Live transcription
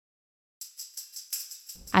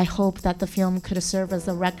I hope that the film could serve as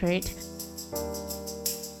a record.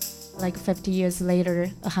 Like 50 years later,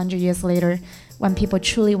 100 years later, when people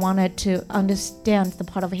truly wanted to understand the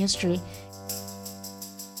part of history,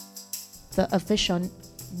 the official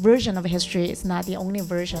version of history is not the only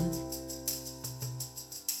version.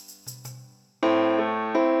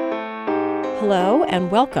 Hello and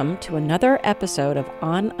welcome to another episode of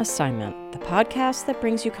On Assignment, the podcast that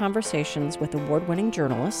brings you conversations with award-winning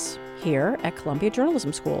journalists here at Columbia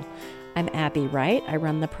Journalism School. I'm Abby Wright. I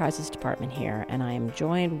run the prizes department here, and I am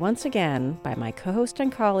joined once again by my co-host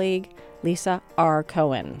and colleague, Lisa R.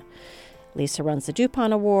 Cohen. Lisa runs the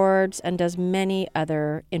DuPont Awards and does many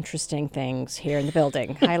other interesting things here in the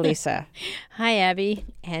building. Hi, Lisa. Hi, Abby.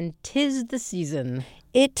 And 'tis the season.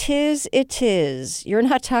 It is. You're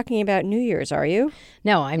not talking about New Year's, are you?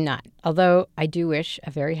 No, I'm not. Although I do wish a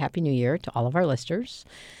very happy New Year to all of our listeners.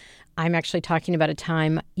 I'm actually talking about a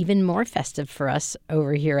time even more festive for us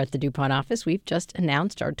over here at the DuPont office. We've just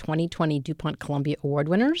announced our 2020 DuPont Columbia Award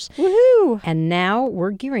winners. Woohoo! And now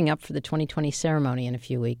we're gearing up for the 2020 ceremony in a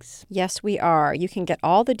few weeks. Yes, we are. You can get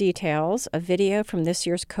all the details, a video from this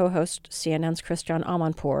year's co-host, CNN's Christian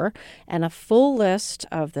Amanpour, and a full list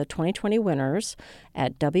of the 2020 winners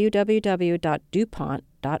at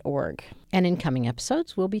www.dupont.org. And in coming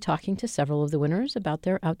episodes, we'll be talking to several of the winners about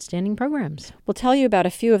their outstanding programs. We'll tell you about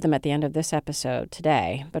a few of them at the end of this episode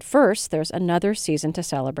today. But first, there's another season to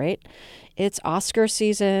celebrate. It's Oscar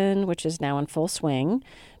season, which is now in full swing.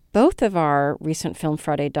 Both of our recent Film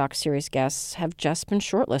Friday doc series guests have just been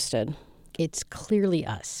shortlisted. It's clearly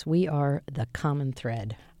us. We are the common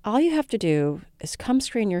thread. All you have to do is come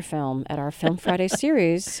screen your film at our Film Friday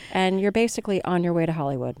series, and you're basically on your way to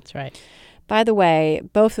Hollywood. That's right. By the way,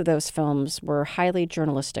 both of those films were highly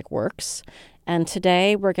journalistic works, and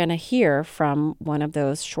today we're going to hear from one of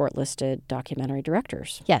those shortlisted documentary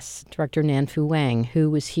directors. Yes, director Nan-Fu Wang, who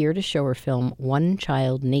was here to show her film One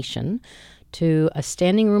Child Nation to a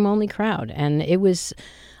standing room only crowd. And it was,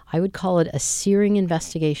 I would call it a searing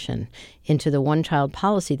investigation into the one-child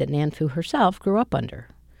policy that Nan-Fu herself grew up under.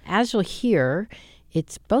 As you'll hear,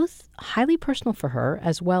 it's both highly personal for her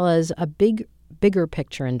as well as a bigger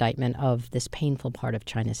picture indictment of this painful part of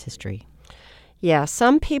China's history. Yeah,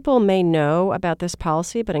 some people may know about this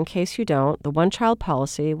policy, but in case you don't, the one-child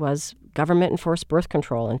policy was government-enforced birth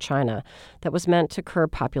control in China that was meant to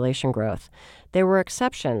curb population growth. There were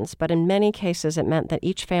exceptions, but in many cases it meant that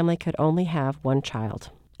each family could only have one child.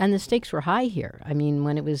 And the stakes were high here. I mean,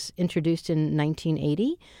 when it was introduced in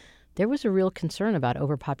 1980, there was a real concern about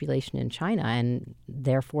overpopulation in China and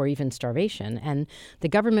therefore even starvation. And the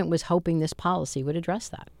government was hoping this policy would address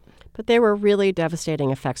that. But there were really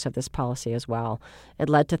devastating effects of this policy as well. It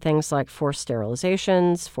led to things like forced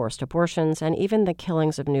sterilizations, forced abortions, and even the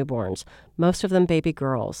killings of newborns, most of them baby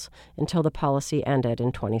girls, until the policy ended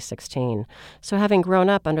in 2016. So having grown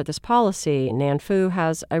up under this policy, Nan-Fu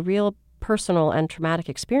has a real personal and traumatic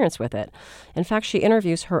experience with it. In fact, she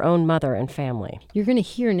interviews her own mother and family. You're going to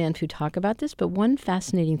hear Nan-Fu talk about this, but one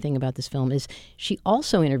fascinating thing about this film is she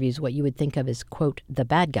also interviews what you would think of as, quote, the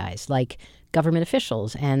bad guys, like government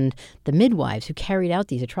officials and the midwives who carried out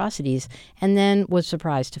these atrocities, and then was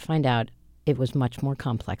surprised to find out it was much more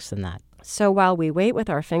complex than that. So while we wait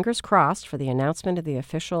with our fingers crossed for the announcement of the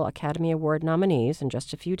official Academy Award nominees in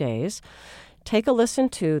just a few days, take a listen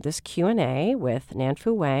to this Q&A with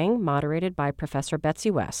Nan-Fu Wang, moderated by Professor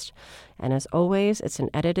Betsy West. And as always, it's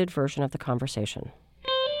an edited version of the conversation.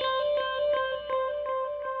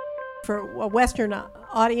 For a Western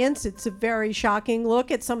audience, it's a very shocking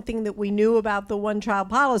look at something that we knew about the one-child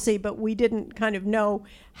policy, but we didn't kind of know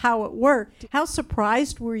how it worked. How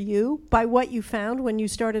surprised were you by what you found when you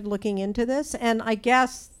started looking into this? And I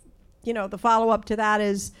guess, the follow-up to that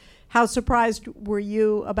is, how surprised were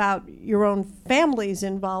you about your own family's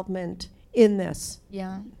involvement in this?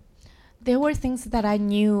 Yeah. There were things that I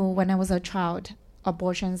knew when I was a child.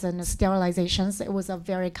 Abortions and sterilizations, it was a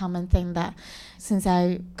very common thing that since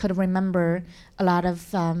I could remember, a lot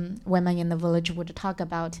of women in the village would talk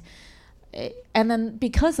about. And then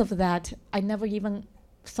because of that, I never even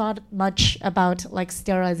thought much about like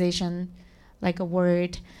sterilization, like a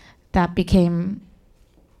word that became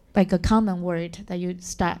like a common word that you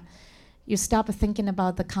stop thinking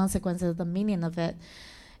about the consequences, the meaning of it.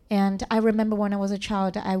 And I remember when I was a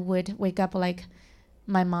child, I would wake up like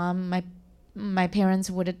my mom, my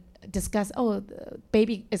parents would discuss, the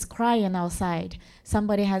baby is crying outside.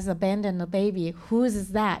 Somebody has abandoned the baby. Whose is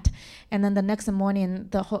that? And then the next morning,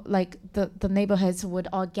 the neighborhoods would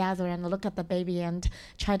all gather and look at the baby and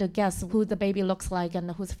try to guess who the baby looks like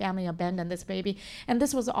and whose family abandoned this baby. And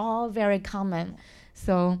this was all very common.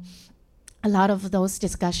 So a lot of those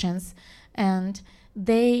discussions. And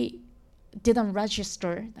they didn't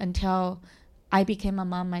register until I became a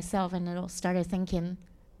mom myself, and I started thinking,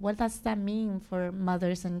 what does that mean for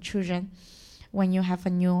mothers and children when you have a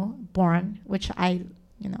newborn, which I,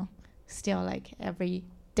 still like every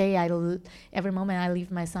day, every moment I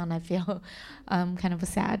leave my son, I feel kind of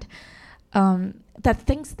sad. The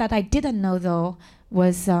things that I didn't know, though,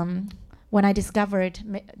 was when I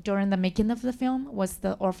discovered during the making of the film was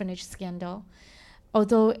the orphanage scandal.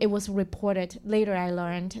 Although it was reported later, I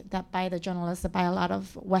learned that by the journalists, by a lot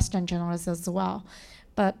of Western journalists as well.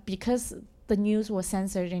 But because the news was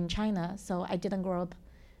censored in China, so I didn't grow up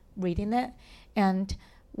reading it. And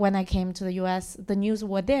when I came to the US, the news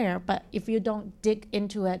were there, but if you don't dig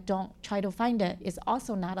into it, don't try to find it, it's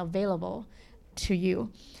also not available to you.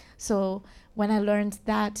 So when I learned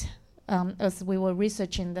that, as we were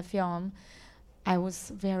researching the film, I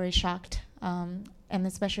was very shocked. And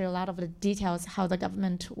especially a lot of the details, how the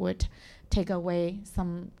government would take away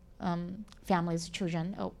some families'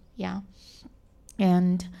 children. Oh, yeah.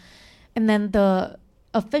 And then the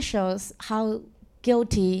officials, how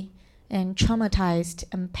guilty and traumatized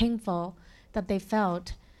and painful that they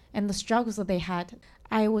felt, and the struggles that they had.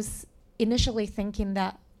 I was initially thinking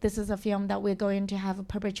that this is a film that we're going to have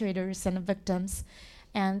perpetrators and victims.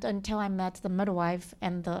 And until I met the midwife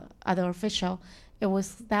and the other official, it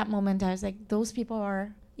was that moment I was like, those people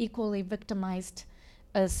are equally victimized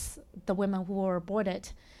as the women who were aborted.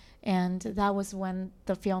 And that was when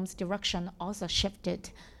the film's direction also shifted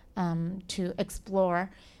to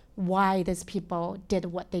explore why these people did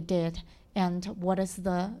what they did and what is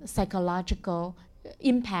the psychological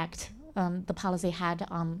impact the policy had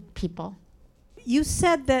on people. You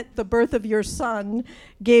said that the birth of your son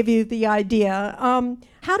gave you the idea.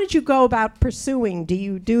 How did you go about pursuing? Do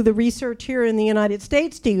you do the research here in the United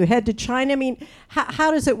States? Do you head to China? I mean,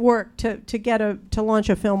 how does it work to launch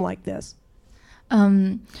a film like this?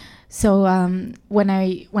 So when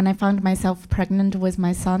I found myself pregnant with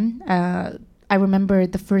my son, I remember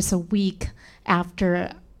the first week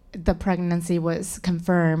after the pregnancy was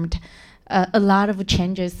confirmed, a lot of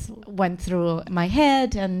changes went through my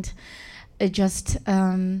head, and it just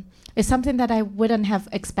it's something that I wouldn't have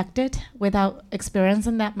expected without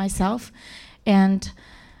experiencing that myself. And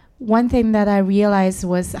one thing that I realized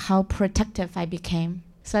was how protective I became.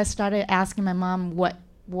 So I started asking my mom what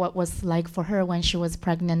was like for her when she was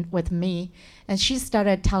pregnant with me. And she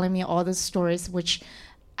started telling me all the stories, which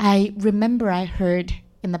I remember I heard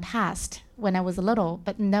in the past when I was little,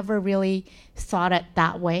 but never really thought it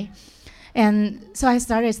that way. And so I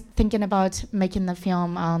started thinking about making the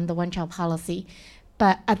film on the one-child policy.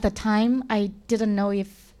 But at the time, I didn't know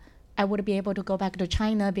if I would be able to go back to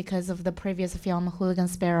China because of the previous film, Hooligan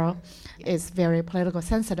Sparrow, is very political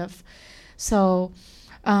sensitive. So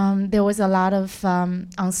there was a lot of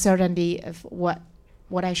uncertainty of what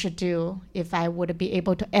I should do, if I would be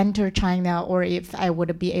able to enter China or if I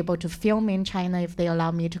would be able to film in China if they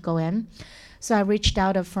allow me to go in. So I reached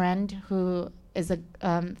out a friend who is a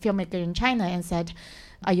filmmaker in China and said,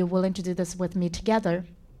 are you willing to do this with me together?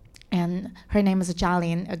 And her name is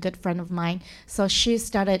Jialin, a good friend of mine. So she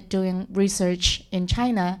started doing research in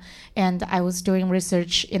China, and I was doing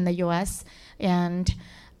research in the US. And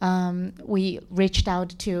we reached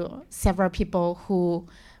out to several people who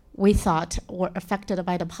we thought were affected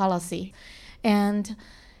by the policy. And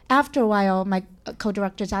after a while, my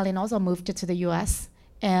co-director Jialin also moved to the US.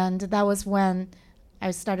 And that was when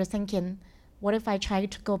I started thinking, what if I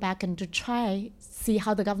tried to go back and to see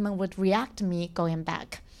how the government would react to me going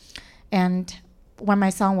back? And when my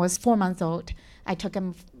son was 4 months old, I took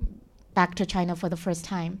him back to China for the first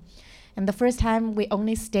time. And the first time, we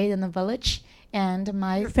only stayed in the village. And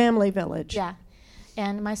your family village. Yeah.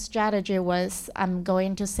 And my strategy was I'm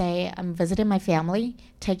going to say I'm visiting my family,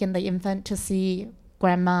 taking the infant to see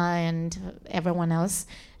grandma and everyone else.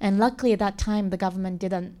 And luckily at that time, the government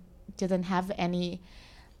didn't have any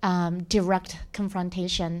direct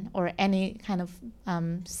confrontation or any kind of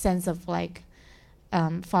sense of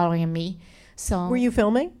following me. So were you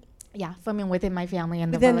filming? Yeah, filming within my family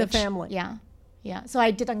and within the village. The family. Yeah. So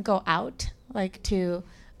I didn't go out to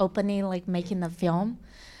openly making the film.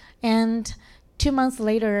 And 2 months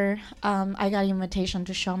later, I got an invitation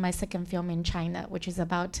to show my second film in China, which is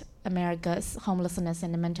about America's homelessness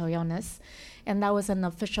and mental illness. And that was an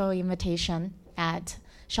official invitation at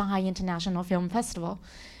Shanghai International Film Festival.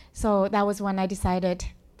 So that was when I decided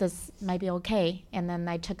this might be okay. And then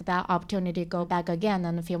I took that opportunity to go back again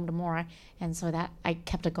and filmed more. And so that I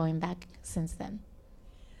kept going back since then.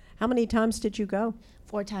 How many times did you go?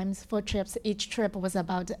 4 times, 4 trips. Each trip was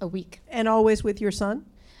about a week. And always with your son?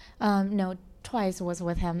 No, twice was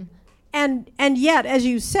with him. And yet, as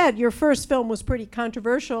you said, your first film was pretty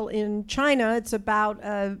controversial in China. It's about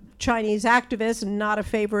a Chinese activist and not a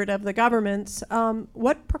favorite of the government's.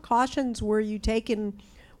 What precautions were you taking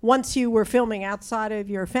once you were filming outside of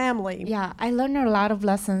your family? Yeah, I learned a lot of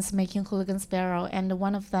lessons making Hooligan Sparrow, and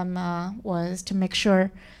one of them was to make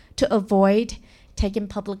sure to avoid taking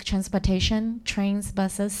public transportation, trains,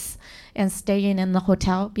 buses, and staying in the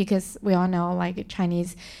hotel, because we all know, like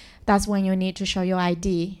Chinese, that's when you need to show your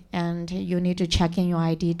ID, and you need to check in your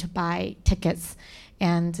ID to buy tickets.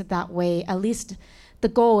 And that way, at least the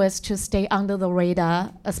goal is to stay under the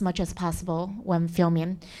radar as much as possible when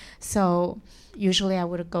filming. So usually I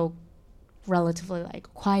would go relatively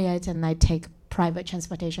like quiet, and I take private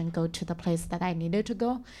transportation, go to the place that I needed to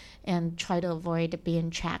go, and try to avoid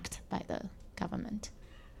being tracked by the government.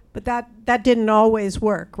 But that didn't always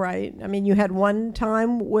work, right? I mean, you had one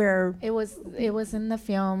time where It was in the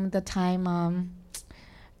film, the time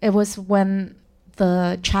it was when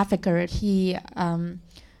the trafficker, he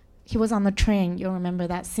was on the train. You remember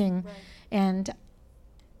that scene? Right. And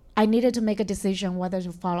I needed to make a decision whether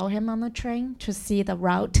to follow him on the train to see the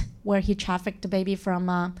route where he trafficked the baby from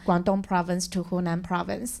Guangdong province to Hunan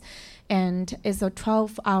province. And it's a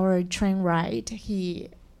 12-hour train ride he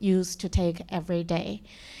used to take every day.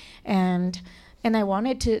 And I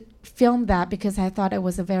wanted to film that because I thought it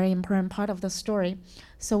was a very important part of the story.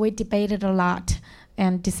 So we debated a lot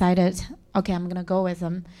and decided, okay, I'm gonna go with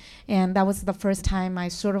him. And that was the first time I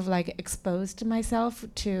sort of like exposed myself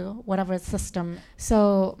to whatever system.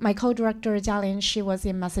 So my co-director, Jialin, she was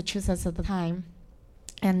in Massachusetts at the time.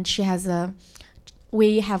 And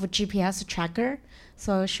we have a GPS tracker.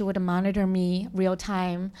 So she would monitor me real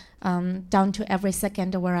time, down to every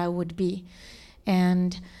second where I would be.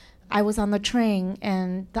 And I was on the train,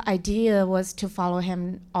 and the idea was to follow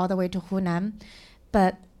him all the way to Hunan.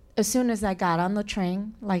 But as soon as I got on the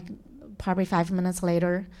train, like probably 5 minutes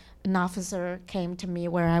later, an officer came to me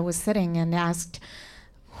where I was sitting and asked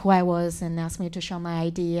who I was, and asked me to show my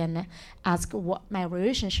ID and asked what my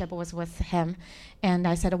relationship was with him. And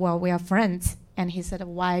I said, well, we are friends. And he said,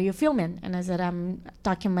 why are you filming? And I said, I'm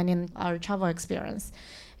documenting our travel experience.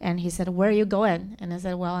 And he said, where are you going? And I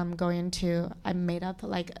said, well, I made up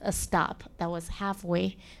like a stop that was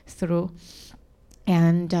halfway through.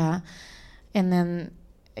 And then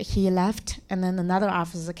he left, and then another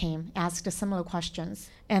officer came, asked similar questions.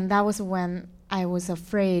 And that was when I was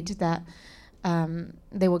afraid that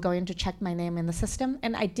they were going to check my name in the system.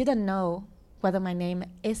 And I didn't know whether my name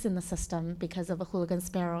is in the system because of a Hooligan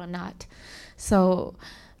Sparrow or not. So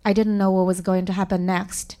I didn't know what was going to happen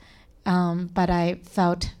next. But I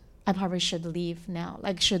felt I probably should leave now,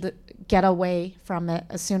 like should get away from it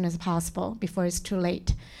as soon as possible before it's too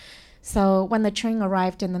late. So when the train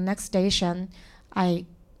arrived in the next station, I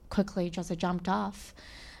quickly just jumped off.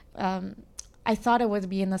 I thought it would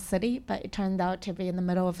be in the city, but it turned out to be in the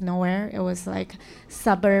middle of nowhere. It was like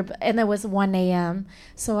suburb, and it was 1 a.m.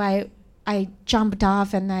 So I jumped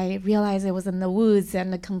off, and I realized it was in the woods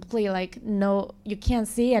and the complete you can't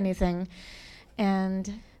see anything.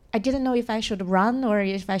 And I didn't know if I should run or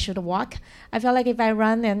if I should walk. I felt like if I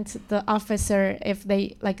run and the officer, if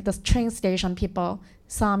they, like the train station people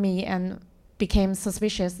saw me and became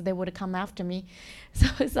suspicious, they would come after me. So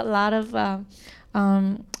it's a lot of,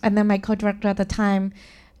 and then my co-director at the time,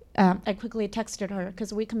 I quickly texted her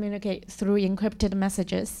because we communicate through encrypted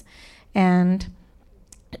messages. And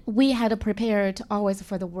we had prepared always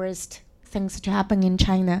for the worst things to happen in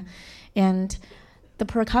China. And the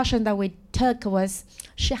precaution that we took was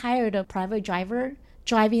she hired a private driver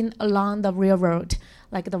driving along the railroad,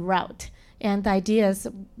 like the route. And the idea is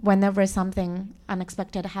whenever something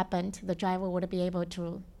unexpected happened, the driver would be able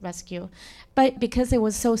to rescue. But because it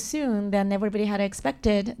was so soon than everybody had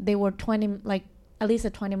expected, they were at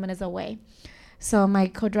least 20 minutes away. So my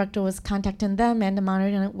co-director was contacting them and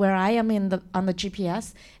monitoring where I am on the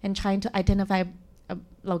GPS and trying to identify a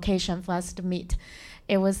location for us to meet.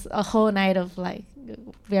 It was a whole night of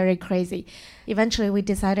very crazy. Eventually, we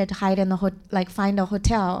decided to hide in the find a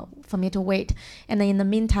hotel for me to wait, and then in the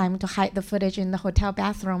meantime to hide the footage in the hotel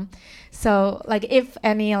bathroom. So if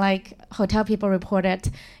any hotel people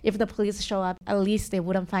reported, if the police show up, at least they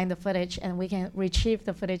wouldn't find the footage, and we can retrieve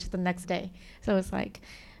the footage the next day. So it's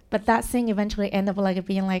but that thing eventually ended up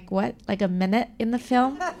being a minute in the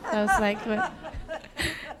film. I was what?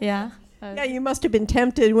 Yeah. Yeah, you must have been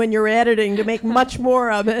tempted when you're editing to make much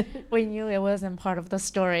more of it. We knew it wasn't part of the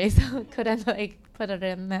story, so couldn't put it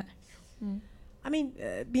in there. Mm. I mean,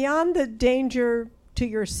 beyond the danger to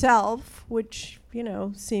yourself, which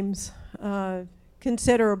seems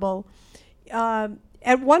considerable.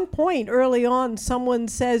 At one point early on, someone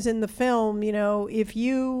says in the film, if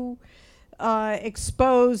you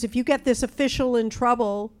expose, if you get this official in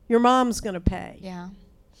trouble, your mom's going to pay. Yeah.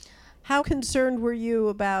 How concerned were you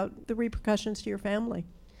about the repercussions to your family?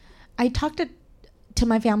 I talked to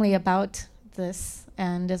my family about this,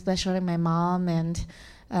 and especially my mom, and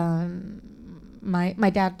my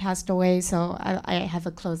dad passed away, so I have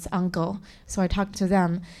a close uncle, so I talked to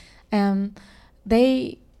them.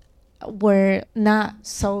 They were not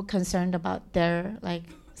so concerned about their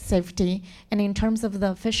safety. And in terms of the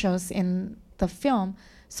officials in the film,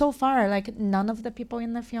 so far none of the people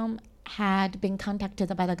in the film had been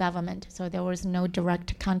contacted by the government, so there was no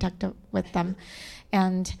direct contact with them.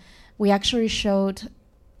 And we actually showed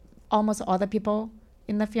almost all the people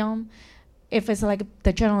in the film. If it's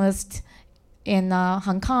the journalist in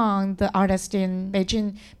Hong Kong, the artist in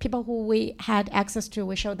Beijing, people who we had access to,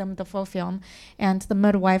 we showed them the full film. And the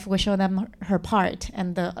midwife, we showed them her part,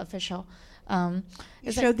 and the official.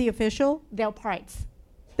 You showed the official? Their parts.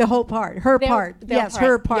 The whole part. Her part. Yes,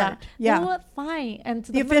 her part. Yeah. They were fine. And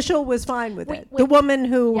the official was fine with it. The woman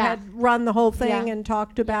who had run the whole thing and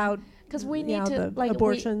talked about because we need to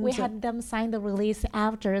abortions. We had them sign the release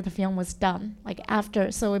after the film was done,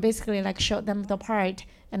 after. So we basically showed them the part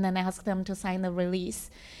and then asked them to sign the release.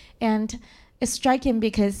 And it's striking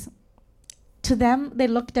because to them, they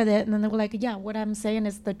looked at it and then they were like, yeah, what I'm saying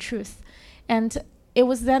is the truth. And it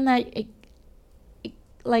was then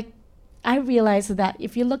I realized that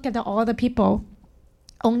if you look at all the people,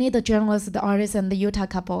 only the journalists, the artists, and the Utah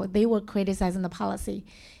couple, they were criticizing the policy.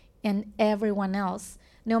 And everyone else,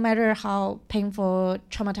 no matter how painful,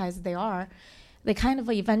 traumatized they are, they kind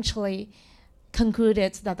of eventually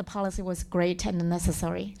concluded that the policy was great and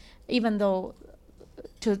necessary, even though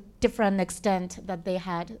to different extent that they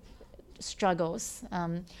had struggles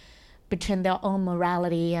between their own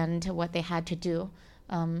morality and what they had to do.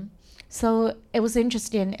 So it was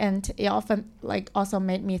interesting, and it often also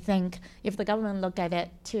made me think, if the government look at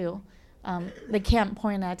it too, they can't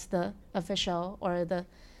point at the official or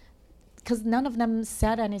because none of them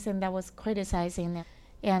said anything that was criticizing it.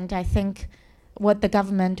 And I think what the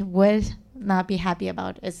government would not be happy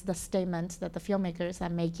about is the statement that the filmmakers are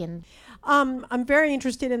making. I'm very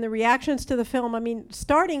interested in the reactions to the film. I mean,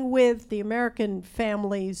 starting with the American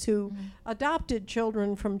families who adopted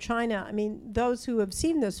children from China. I mean, those who have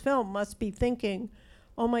seen this film must be thinking,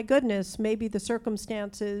 oh my goodness, maybe the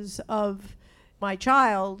circumstances of my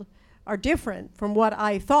child are different from what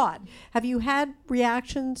I thought. Have you had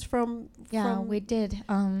reactions from? Yeah, we did.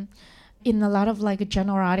 In a lot of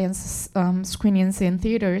general audience screenings in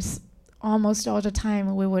theaters, almost all the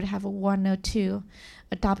time we would have one or two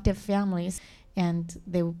adoptive families, and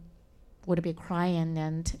they would be crying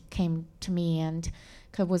and came to me, and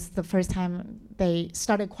it was the first time they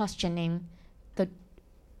started questioning the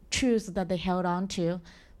truths that they held on to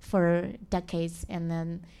for decades, and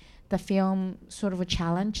then the film sort of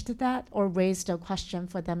challenged that or raised a question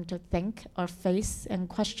for them to think or face and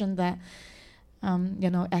question that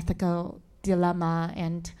ethical dilemma,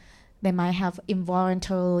 and they might have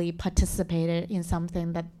involuntarily participated in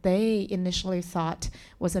something that they initially thought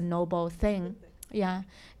was a noble thing. Yeah,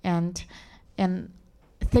 and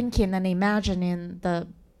thinking and imagining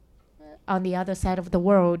on the other side of the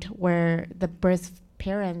world where the birth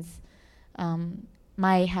parents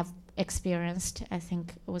might have experienced, I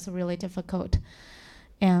think it was really difficult.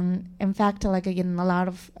 And in fact,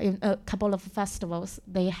 in a couple of festivals,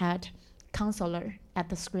 they had counselor at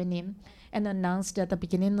the screening and announced at the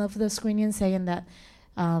beginning of the screening saying that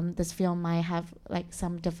this film might have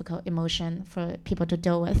some difficult emotion for people to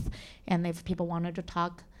deal with, and if people wanted to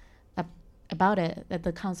talk about it, that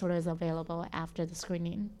the counselor is available after the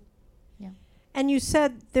screening. Yeah. And you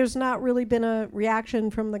said there's not really been a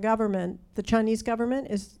reaction from the government, the Chinese government.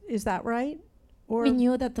 Is that right? Or we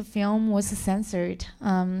knew that the film was censored.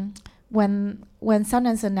 When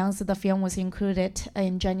Sundance announced the film was included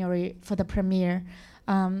in January for the premiere,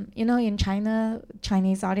 in China,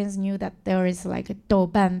 Chinese audience knew that there is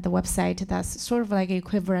Douban, the website that's sort of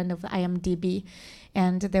equivalent of IMDb,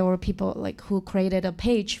 and there were people who created a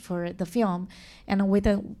page for the film, and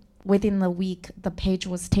within a week the page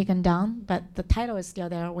was taken down, but the title is still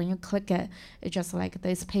there. When you click it, it's just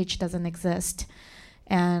this page doesn't exist,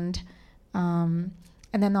 and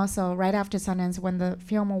then also right after Sundance, when the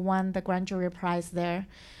film won the grand jury prize there,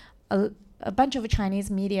 a bunch of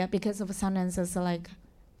Chinese media, because of Sundance as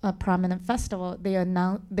a prominent festival, they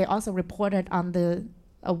also reported on the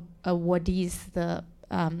awardees, the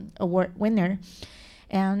award winner,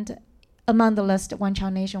 and among the list, One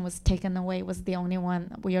Child Nation was taken away. Was the only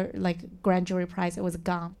one where grand jury prize, it was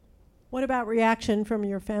gone. What about reaction from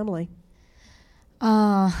your family?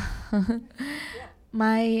 My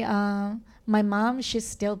my mom, she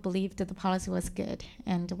still believed that the policy was good,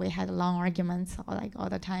 and we had long arguments all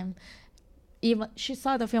the time. Even she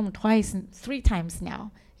saw the film twice and 3 times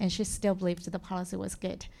now, and she still believed the policy was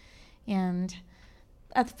good. And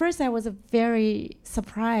at first I was very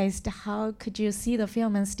surprised, how could you see the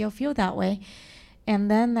film and still feel that way?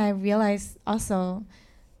 And then I realized also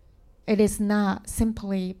it is not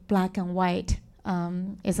simply black and white.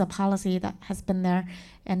 It's a policy that has been there,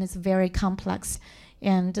 and it's very complex.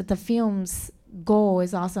 And the film's goal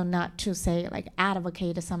is also not to say like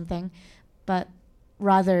advocate something, but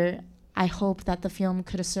rather I hope that the film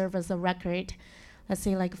could serve as a record, let's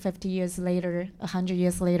say like 50 years later, 100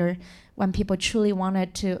 years later, when people truly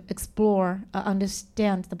wanted to explore,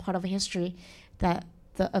 understand the part of history, that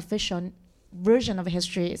the official version of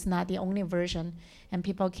history is not the only version, and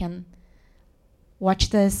people can watch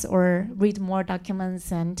this or read more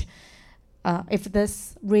documents, and if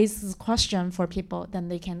this raises question for people, then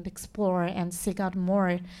they can explore and seek out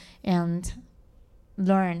more and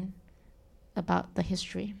learn about the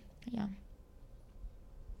history. Yeah.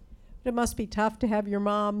 It must be tough to have your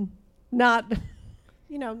mom not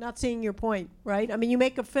seeing your point, right? I mean, you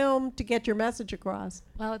make a film to get your message across.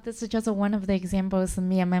 Well, this is just one of the examples.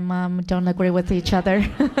 Me and my mom don't agree with each other.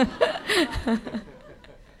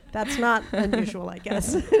 That's not unusual, I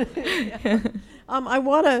guess. Yeah. I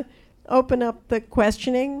want to open up the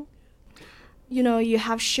questioning. You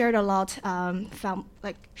have shared a lot,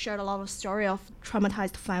 shared a lot of story of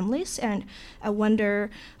traumatized families, and I wonder,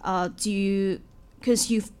 because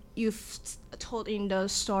you've told in the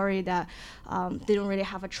story that they don't really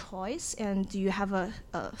have a choice, and do you have a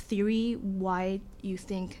theory why you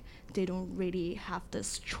think they don't really have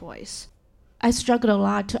this choice? I struggled a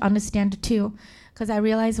lot to understand too, because I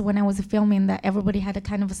realized when I was filming that everybody had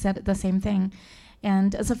kind of said the same thing.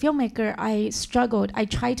 And as a filmmaker, I struggled. I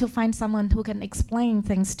tried to find someone who can explain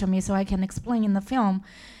things to me so I can explain in the film.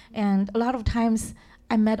 And a lot of times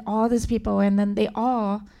I met all these people, and then they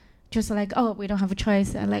all just like, oh, we don't have a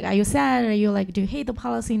choice. And like, are you sad? Are you like, do you hate the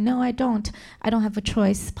policy? No, I don't. I don't have a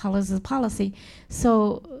choice. Policy is policy.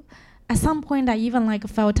 So at some point, I even like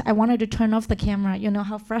felt I wanted to turn off the camera. You know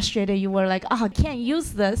how frustrated you were, like, oh, I can't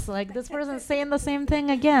use this. Like, this person's saying the same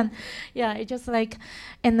thing again. Yeah, it just like,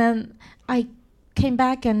 and then I came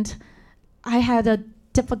back and I had a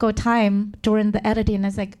difficult time during the editing. I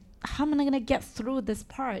was like, how am I going to get through this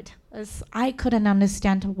part? As I couldn't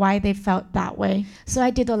understand why they felt that way. So I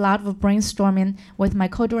did a lot of brainstorming with my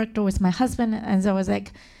co-director, with my husband, and so I was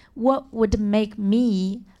like, what would make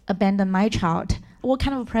me abandon my child? What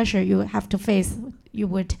kind of pressure you have to face? You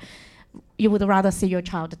would rather see your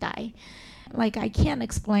child die. Like, I can't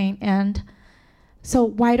explain. And so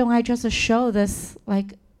why don't I just show this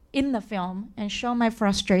like in the film and show my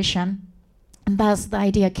frustration? And thus the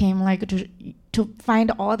idea came, like, to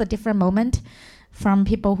find all the different moments from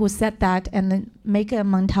people who said that and then make a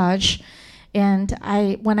montage. And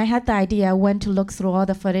when I had the idea, I went to look through all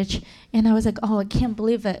the footage, and I was like, oh, I can't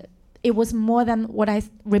believe it. It was more than what I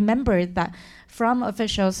remembered, that from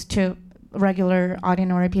officials to regular,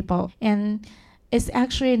 ordinary people. And it's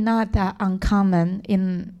actually not that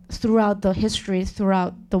uncommon throughout the history,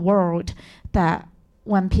 throughout the world, that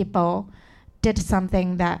when people did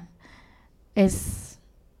something that is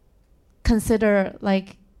considered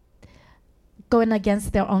like going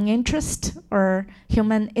against their own interest or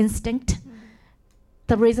human instinct,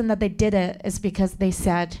 the reason that they did it is because they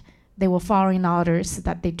said they were following orders,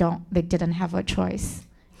 that they didn't have a choice.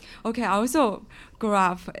 Okay, I also grew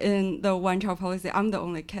up in the one-child policy. I'm the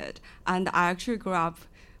only kid, and I actually grew up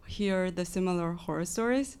hear the similar horror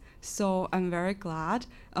stories. So I'm very glad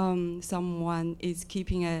someone is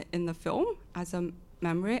keeping it in the film as a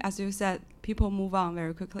memory. As you said, people move on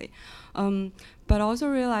very quickly. But also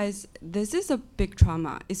realize this is a big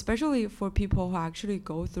trauma, especially for people who actually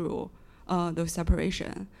go through the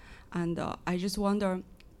separation. And I just wonder,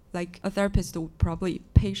 like, a therapist would probably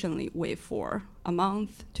patiently wait for a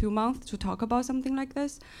month, 2 months to talk about something like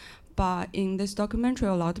this. But in this documentary,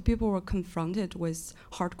 a lot of people were confronted with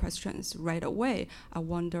hard questions right away. I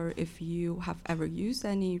wonder if you have ever used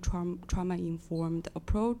any trauma-informed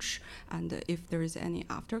approach, and if there is any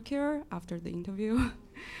aftercare after the interview.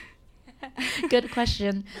 Good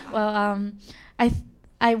question. Well,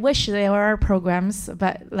 I wish there were programs,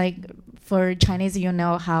 but like for Chinese, you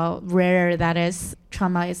know how rare that is.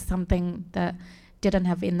 Trauma is something that didn't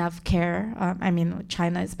have enough care. I mean,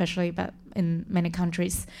 China especially, but in many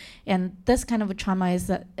countries. And this kind of trauma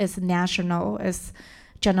is national, is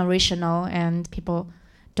generational, and people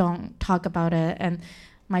don't talk about it. And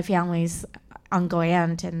my family's uncle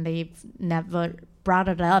aunt, and they've never brought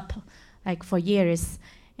it up like for years.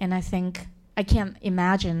 And I think I can't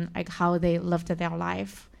imagine like how they lived their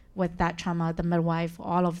life with that trauma, the midwife,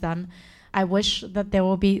 all of them. I wish that there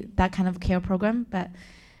will be that kind of care program, but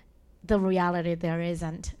the reality there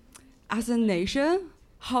isn't. As a nation,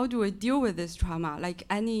 how do we deal with this trauma? Like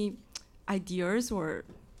any ideas or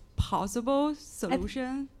possible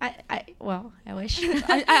solution? I wish.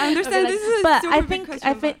 I understand this is but super big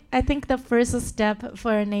question, I think the first step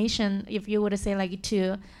for a nation, if you would say like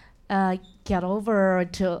to get over or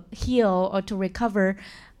to heal or to recover,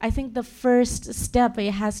 I think the first step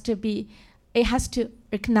it has to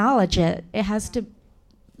acknowledge it. It has to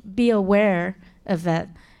be aware of it,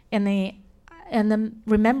 and then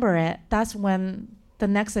remember it. That's when the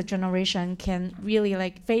next generation can really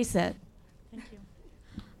like face it. Thank you.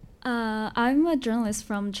 I'm a journalist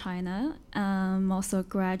from China. I'm also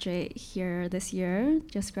graduate here this year,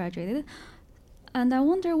 just graduated. And I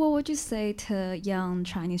wonder, what would you say to young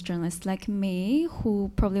Chinese journalists like me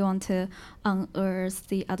who probably want to unearth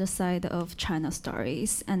the other side of China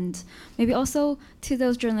stories? And maybe also to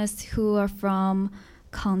those journalists who are from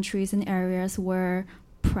countries and areas where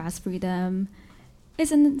press freedom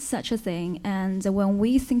isn't such a thing. And when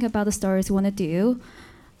we think about the stories we want to do,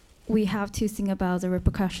 we have to think about the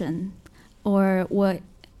repercussion or what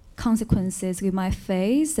consequences we might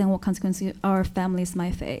face and what consequences our families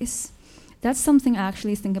might face. That's something I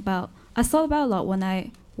actually think about. I thought about a lot when I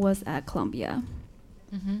was at Columbia.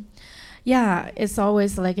 Mm-hmm. Yeah, it's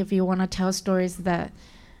always like if you want to tell stories that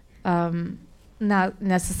not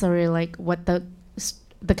necessarily like what the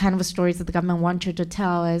kind of stories that the government wants you to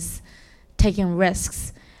tell is taking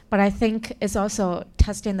risks. But I think it's also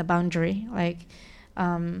testing the boundary, like,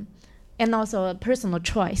 and also a personal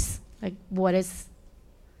choice, like what is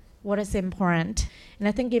important. And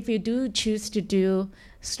I think if you do choose to do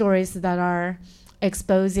stories that are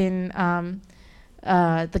exposing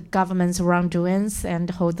the government's wrongdoings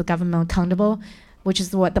and hold the government accountable, which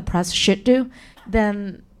is what the press should do,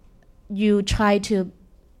 then you try to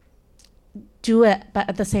do it, but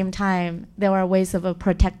at the same time, there are ways of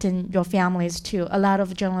protecting your families too. A lot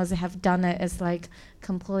of journalists have done it as like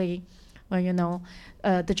completely,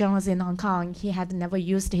 the journalist in Hong Kong, he had never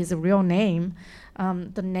used his real name.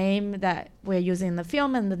 The name that we're using in the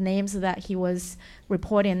film and the names that he was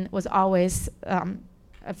reporting was always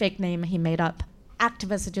a fake name he made up.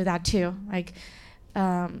 Activists do that too. Like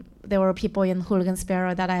there were people in Hooligan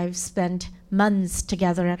Sparrow that I've spent months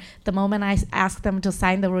together. The moment I asked them to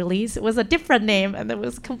sign the release, it was a different name, and it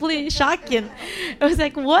was completely shocking. It was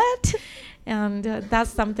like, what? And that's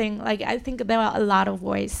something, like, I think there are a lot of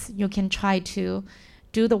ways you can try to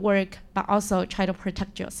do the work, but also try to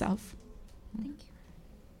protect yourself. Thank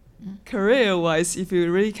you. Career-wise, if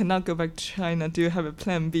you really cannot go back to China, do you have a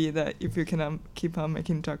plan B that if you cannot keep on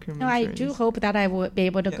making documentaries? No, I do hope that I would be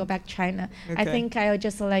able to go back to China. Okay. I think I would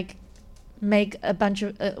just like make a bunch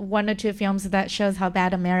of 1 or 2 films that shows how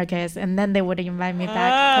bad America is, and then they would invite me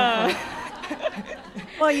back.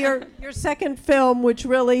 Well, your second film, which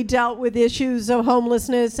really dealt with issues of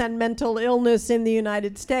homelessness and mental illness in the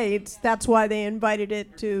United States, that's why they invited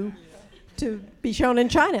it to be shown in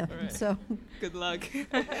China. Right. So, good luck.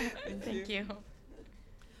 Thank you.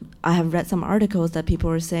 I have read some articles that people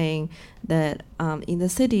were saying that in the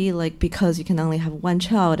city, like because you can only have one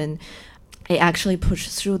child, and it actually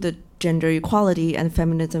pushes through the gender equality and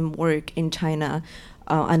feminism work in China.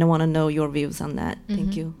 I don't want to know your views on that. Mm-hmm.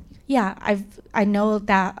 Thank you. Yeah, I know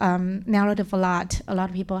that narrative a lot. A lot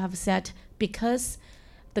of people have said because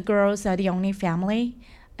the girls are the only family,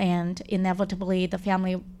 and inevitably the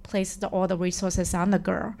family placed all the resources on the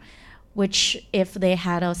girl, which if they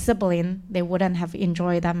had a sibling, they wouldn't have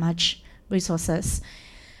enjoyed that much resources.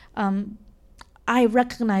 I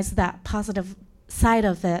recognize that positive side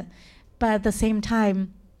of it, but at the same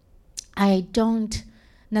time, I don't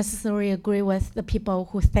necessarily agree with the people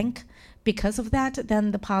who think because of that,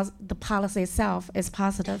 then the policy itself is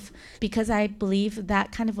positive. Because I believe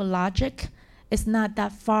that kind of a logic is not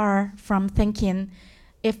that far from thinking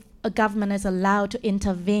if a government is allowed to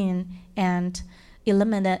intervene and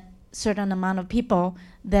eliminate certain amount of people,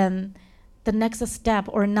 then the next step,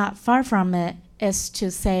 or not far from it, is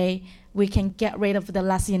to say we can get rid of the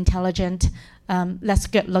less intelligent, less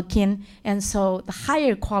good looking, and so the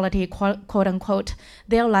higher quality, quote unquote,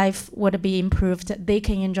 their life would be improved. They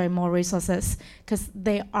can enjoy more resources because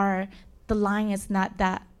the line is not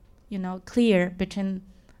that, clear between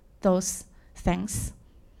those things.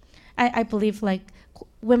 I believe like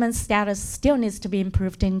women's status still needs to be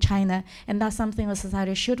improved in China, and that's something the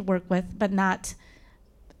society should work with, but not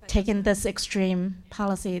taking this extreme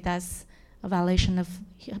policy that's a violation of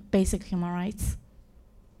basic human rights.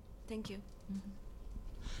 Thank you.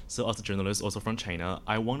 So as a journalist also from China,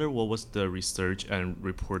 I wonder what was the research and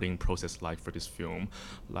reporting process like for this film?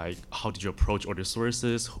 Like, how did you approach all the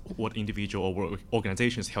sources? What individual or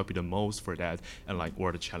organizations helped you the most for that? And like, what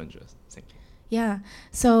are the challenges? Thank you. Yeah.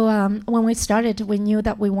 So when we started, we knew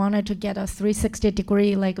that we wanted to get a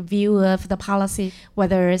 360-degree like view of the policy,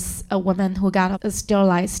 whether it's a woman who got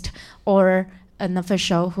sterilized or an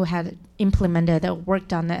official who had implemented or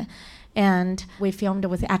worked on it. And we filmed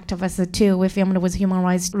with activists too. We filmed with human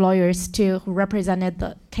rights lawyers too, who represented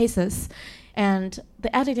the cases. And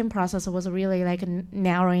the editing process was really like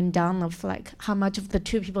narrowing down of like how much of the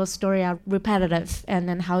two people's story are repetitive, and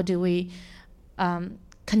then how do we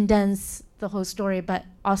condense the whole story, but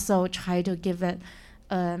also try to give it,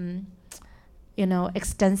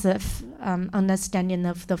 extensive understanding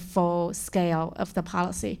of the full scale of the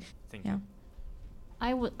policy. Thank you.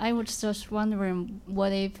 I was just wondering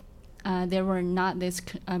what if there were not this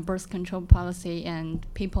birth control policy and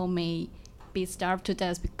people may be starved to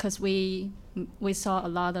death, because we saw a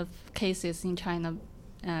lot of cases in China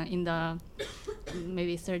in the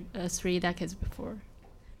maybe 3 decades before.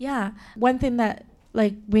 Yeah, one thing that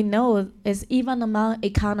like we know is even among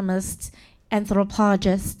economists,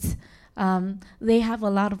 anthropologists, they have a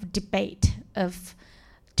lot of debate of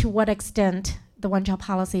to what extent the one-child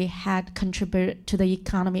policy had contributed to the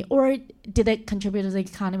economy, or did it contribute to the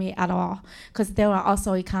economy at all? Because there are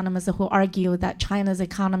also economists who argue that China's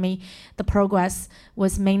economy, the progress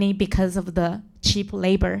was mainly because of the cheap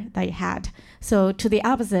labor that it had. So to the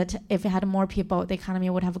opposite, if it had more people, the economy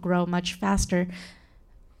would have grown much faster.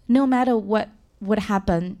 No matter what would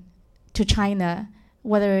happen to China,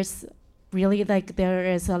 whether it's really like there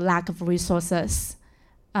is a lack of resources,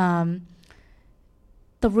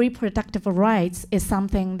 the reproductive rights is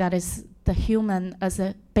something that is the human, as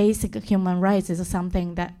a basic human rights, is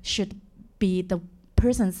something that should be the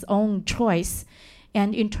person's own choice.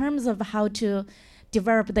 And in terms of how to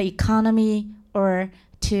develop the economy or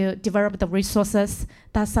to develop the resources,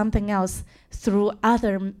 that's something else through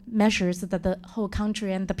other measures that the whole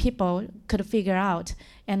country and the people could figure out.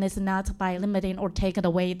 And it's not by limiting or taking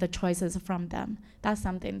away the choices from them. That's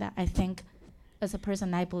something that I think, as a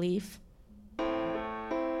person, I believe.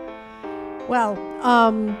 Well,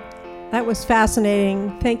 that was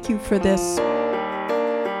fascinating. Thank you for this.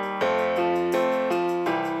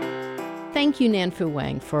 Thank you, Nanfu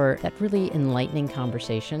Wang, for that really enlightening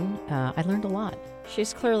conversation. I learned a lot.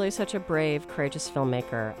 She's clearly such a brave, courageous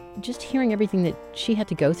filmmaker. Just hearing everything that she had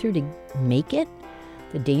to go through to make it,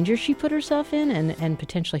 the danger she put herself in, and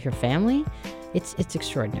potentially her family, it's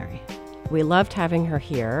extraordinary. We loved having her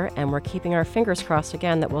here, and we're keeping our fingers crossed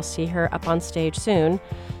again that we'll see her up on stage soon,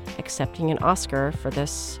 accepting an Oscar for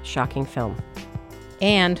this shocking film.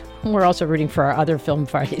 And we're also rooting for our other Film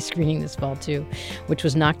Friday screening this fall, too, which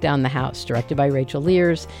was Knock Down the House, directed by Rachel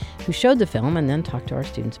Lears, who showed the film and then talked to our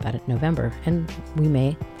students about it in November. And we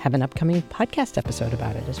may have an upcoming podcast episode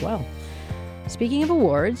about it as well. Speaking of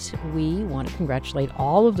awards, we want to congratulate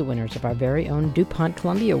all of the winners of our very own DuPont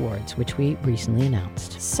Columbia Awards, which we recently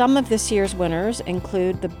announced. Some of this year's winners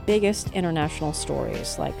include the biggest international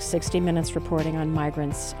stories, like 60 Minutes reporting on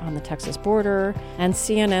migrants on the Texas border, and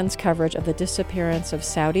CNN's coverage of the disappearance of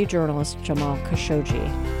Saudi journalist Jamal Khashoggi.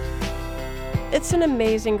 It's an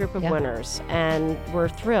amazing group of winners, and we're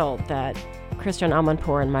thrilled that Christian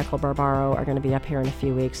Amanpour and Michael Barbaro are going to be up here in a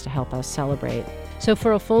few weeks to help us celebrate. So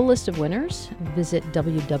for a full list of winners, visit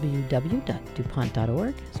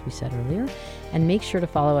www.dupont.org, as we said earlier, and make sure to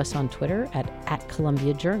follow us on Twitter at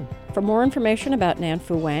Columbia Journal. For more information about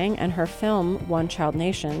Nanfu Wang and her film, One Child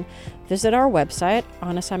Nation, visit our website,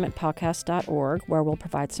 onassignmentpodcast.org, where we'll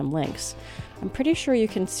provide some links. I'm pretty sure you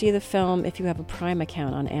can see the film if you have a Prime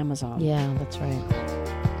account on Amazon. Yeah, that's right.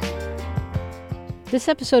 This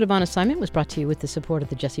episode of On Assignment was brought to you with the support of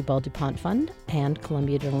the Jessie Ball DuPont Fund and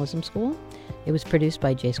Columbia Journalism School. It was produced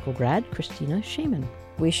by J-School grad Christina Shaman.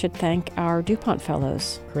 We should thank our DuPont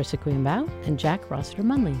Fellows, Carissa Quimbow and Jack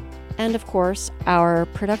Rossiter-Munley. And of course, our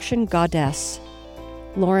production goddess,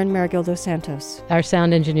 Lauren Marigal dos Santos. Our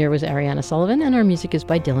sound engineer was Ariana Sullivan, and our music is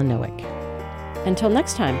by Dylan Nowick. Until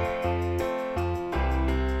next time.